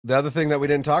the other thing that we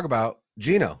didn't talk about,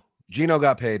 Geno. Geno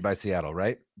got paid by Seattle,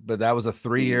 right? But that was a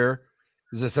 3-year,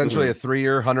 is essentially a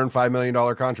 3-year, $105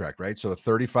 million contract, right? So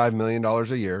 $35 million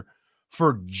a year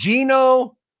for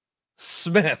Geno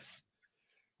Smith.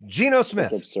 Geno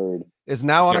Smith. That's absurd. Is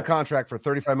now on a contract for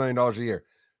 $35 million a year,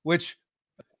 which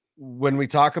when we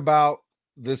talk about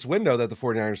this window that the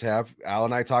 49ers have, Al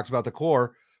and I talked about the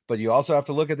core, but you also have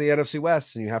to look at the NFC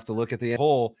West and you have to look at the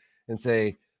whole and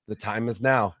say, the time is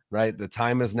now, right? The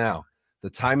time is now. The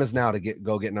time is now to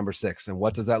go get number 6. And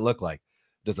what does that look like?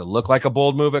 Does it look like a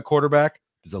bold move at quarterback?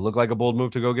 Does it look like a bold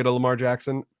move to go get a Lamar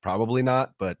Jackson? Probably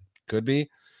not, but could be.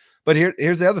 But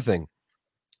here's the other thing.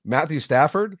 Matthew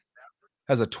Stafford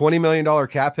has a $20 million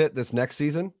cap hit this next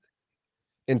season.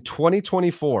 In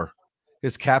 2024,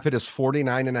 his cap hit is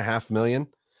 $49.5 million.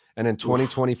 And in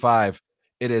 2025,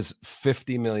 it is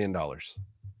 $50 million.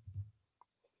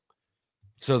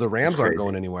 So the Rams aren't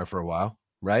going anywhere for a while,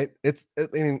 right?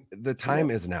 The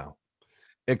time is now.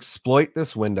 Exploit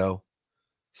this window,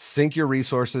 sink your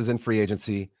resources in free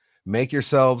agency, make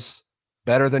yourselves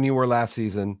better than you were last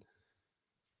season.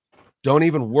 Don't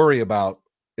even worry about,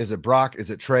 is it Brock?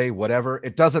 Is it Trey? Whatever.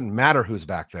 It doesn't matter who's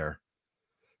back there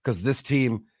because this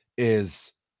team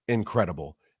is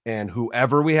incredible. And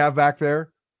whoever we have back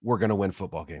there, we're going to win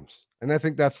football games. And I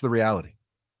think that's the reality.